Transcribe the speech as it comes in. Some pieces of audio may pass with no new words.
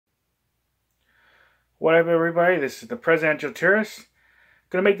What up, everybody? This is the Presidential Tourist.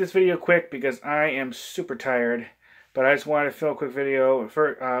 Gonna make this video quick because I am super tired, but I just wanted to film a quick video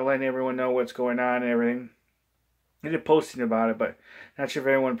for letting everyone know what's going on and everything. I did posting about it, but not sure if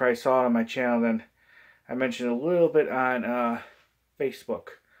everyone probably saw it on my channel. Then I mentioned a little bit on Facebook.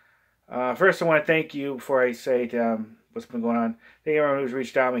 First, I want to thank you before I say what's been going on. Thank everyone who's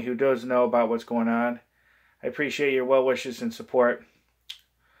reached out to me who does know about what's going on. I appreciate your well wishes and support.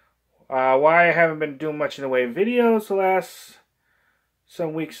 Why I haven't been doing much in the way of videos the last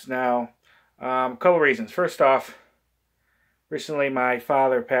some weeks now. A couple reasons. First off, recently my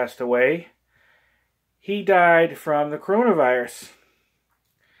father passed away. He died from the coronavirus.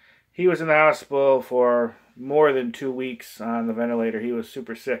 He was in the hospital for more than 2 weeks on the ventilator. He was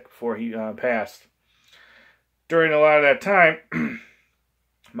super sick before he passed. During a lot of that time,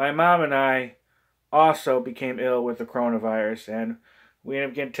 my mom and I also became ill with the coronavirus, and we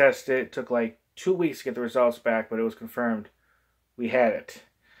ended up getting tested. It took like 2 weeks to get the results back, but it was confirmed we had it.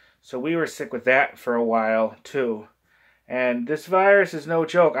 So we were sick with that for a while too. And this virus is no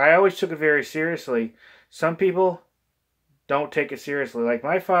joke. I always took it very seriously. Some people don't take it seriously. Like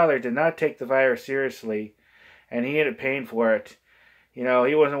my father did not take the virus seriously, and he ended up paying for it. You know,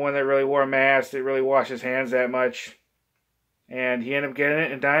 he wasn't one that really wore a mask, didn't really wash his hands that much, and he ended up getting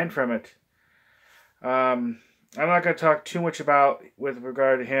it and dying from it. I'm not going to talk too much about with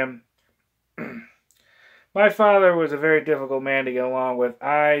regard to him. My father was a very difficult man to get along with.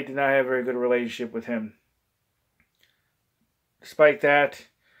 I did not have a very good relationship with him. Despite that, it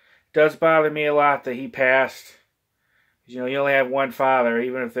does bother me a lot that he passed. You know, you only have one father,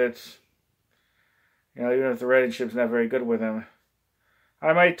 even if it's, you know, even if the relationship's not very good with him.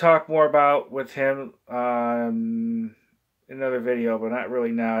 I might talk more about with him in another video, but not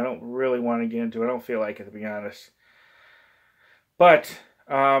really now. I don't really want to get into it. I don't feel like it, to be honest. But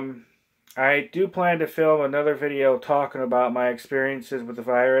I do plan to film another video talking about my experiences with the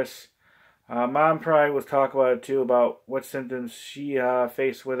virus. Mom probably was talking about it too, about what symptoms she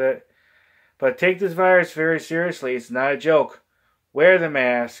faced with it. But take this virus very seriously. It's not a joke. Wear the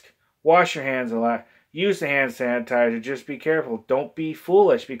mask. Wash your hands a lot. Use the hand sanitizer. Just be careful. Don't be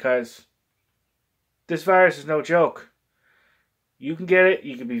foolish, because this virus is no joke. You can get it.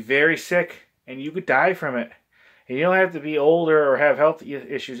 You can be very sick, and you could die from it. And you don't have to be older or have health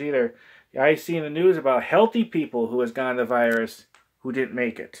issues either. I see in the news about healthy people who has gotten the virus who didn't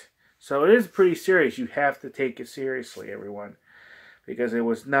make it. So it is pretty serious. You have to take it seriously, everyone, because it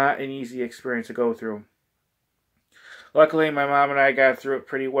was not an easy experience to go through. Luckily, my mom and I got through it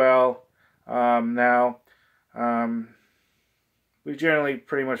pretty well. Now, we generally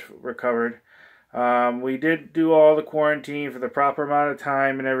pretty much recovered. We did do all the quarantine for the proper amount of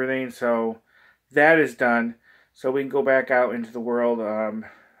time and everything, so that is done. So we can go back out into the world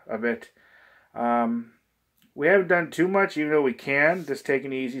a bit. We haven't done too much, even though we can. Just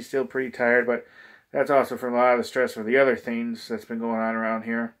taking it easy, still pretty tired, but that's also from a lot of the stress of the other things that's been going on around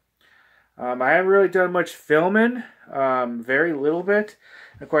here. I haven't really done much filming, very little bit.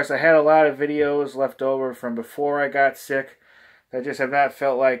 Of course, I had a lot of videos left over from before I got sick that I just have not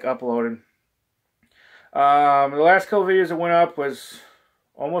felt like uploading. The last couple videos that went up was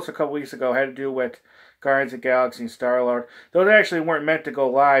almost a couple weeks ago. Had to do with Guardians of the Galaxy and Star-Lord. Those actually weren't meant to go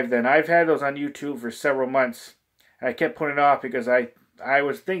live then. I've had those on YouTube for several months. And I kept putting it off because I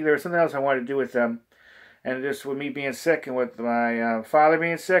was thinking there was something else I wanted to do with them. And just with me being sick and with my father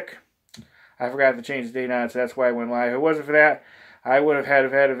being sick, I forgot to change the date on it, so that's why I went live. If it wasn't for that, I would have had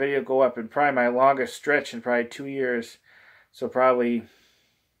a video go up in probably my longest stretch in probably 2 years. So probably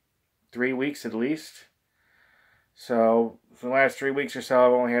 3 weeks at least. So for the last 3 weeks or so,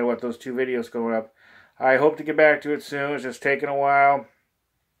 I've only had, those 2 videos going up. I hope to get back to it soon. It's just taking a while.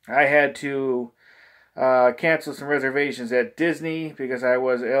 I had to cancel some reservations at Disney because I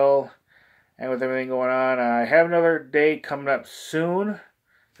was ill and with everything going on. I have another date coming up soon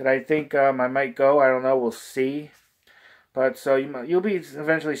that I think I might go. I don't know. We'll see. But so you'll be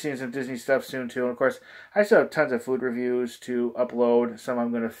eventually seeing some Disney stuff soon too. And of course, I still have tons of food reviews to upload. Some I'm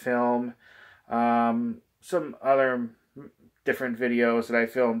going to film. Some other different videos that I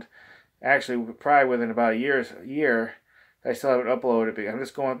filmed. Actually, probably within about a year, I still haven't uploaded. But I'm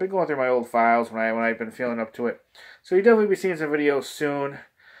just been going through my old files when I've been feeling up to it. So you'll definitely be seeing some videos soon.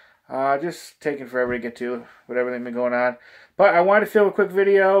 Just taking forever to get to with everything been going on. But I wanted to film a quick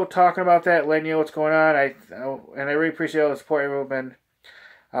video talking about that, letting you know what's going on. And I really appreciate all the support everyone been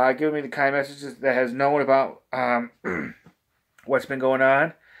giving me the kind messages that has known about what's been going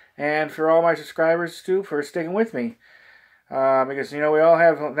on. And for all my subscribers too, for sticking with me. Because, you know, we all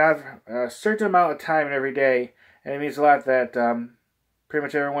have a certain amount of time in every day, and it means a lot that pretty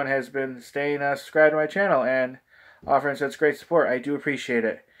much everyone has been staying subscribed to my channel and offering such great support. I do appreciate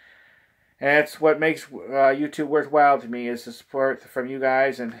it. And that's what makes YouTube worthwhile to me, is the support from you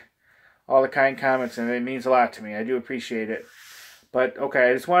guys and all the kind comments, and it means a lot to me. I do appreciate it. But, okay,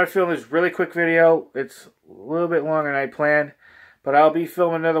 I just want to film this really quick video. It's a little bit longer than I planned, but I'll be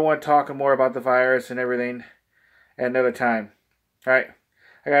filming another one talking more about the virus and everything at another time. Alright,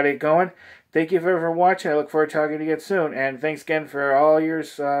 I gotta get going. Thank you for watching. I look forward to talking to you again soon, and thanks again for all your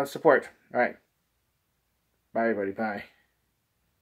support. Alright, bye everybody, bye.